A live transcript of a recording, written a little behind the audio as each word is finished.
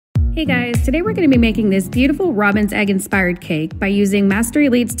Hey guys, today we're going to be making this beautiful robin's egg inspired cake by using Master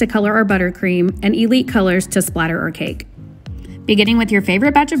Elites to color our buttercream and Elite colors to splatter our cake. Beginning with your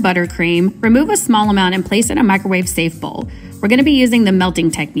favorite batch of buttercream, remove a small amount and place it in a microwave safe bowl. We're going to be using the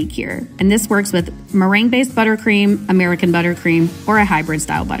melting technique here, and this works with meringue based buttercream, American buttercream, or a hybrid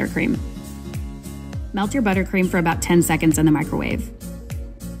style buttercream. Melt your buttercream for about 10 seconds in the microwave.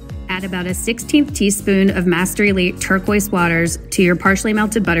 Add about a 1/16 teaspoon of Master Elite turquoise waters to your partially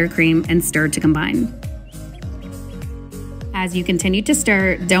melted buttercream and stir to combine. As you continue to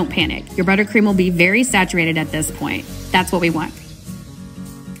stir, don't panic. Your buttercream will be very saturated at this point. That's what we want.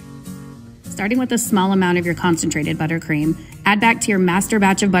 Starting with a small amount of your concentrated buttercream, add back to your master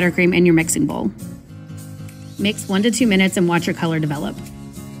batch of buttercream in your mixing bowl. Mix 1 to 2 minutes and watch your color develop.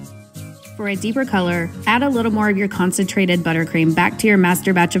 For a deeper color, add a little more of your concentrated buttercream back to your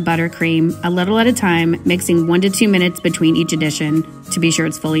master batch of buttercream, a little at a time, mixing 1 to 2 minutes between each addition to be sure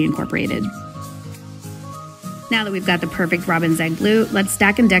it's fully incorporated. Now that we've got the perfect robin's egg blue, let's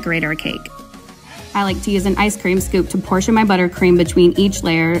stack and decorate our cake. I like to use an ice cream scoop to portion my buttercream between each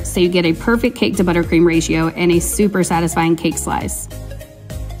layer so you get a perfect cake to buttercream ratio and a super satisfying cake slice.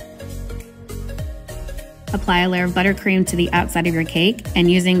 Apply a layer of buttercream to the outside of your cake and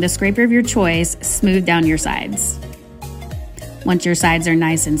using the scraper of your choice, smooth down your sides. Once your sides are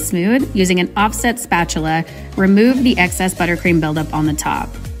nice and smooth, using an offset spatula, remove the excess buttercream buildup on the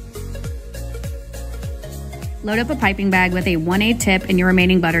top. Load up a piping bag with a 1/8 tip in your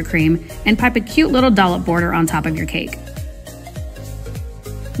remaining buttercream and pipe a cute little dollop border on top of your cake.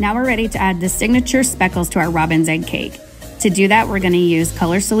 Now we're ready to add the signature speckles to our robin's egg cake. To do that, we're going to use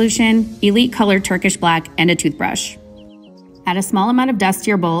color solution, Elite Color Turkish Black, and a toothbrush. Add a small amount of dust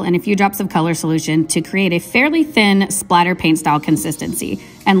to your bowl and a few drops of color solution to create a fairly thin splatter paint style consistency,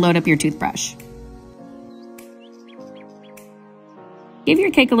 and load up your toothbrush. Give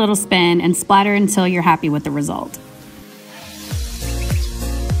your cake a little spin and splatter until you're happy with the result.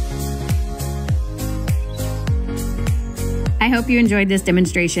 I hope you enjoyed this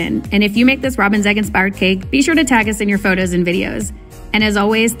demonstration, and if you make this robin's egg inspired cake, be sure to tag us in your photos and videos. And as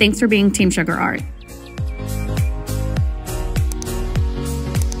always, thanks for being Team Sugar Art.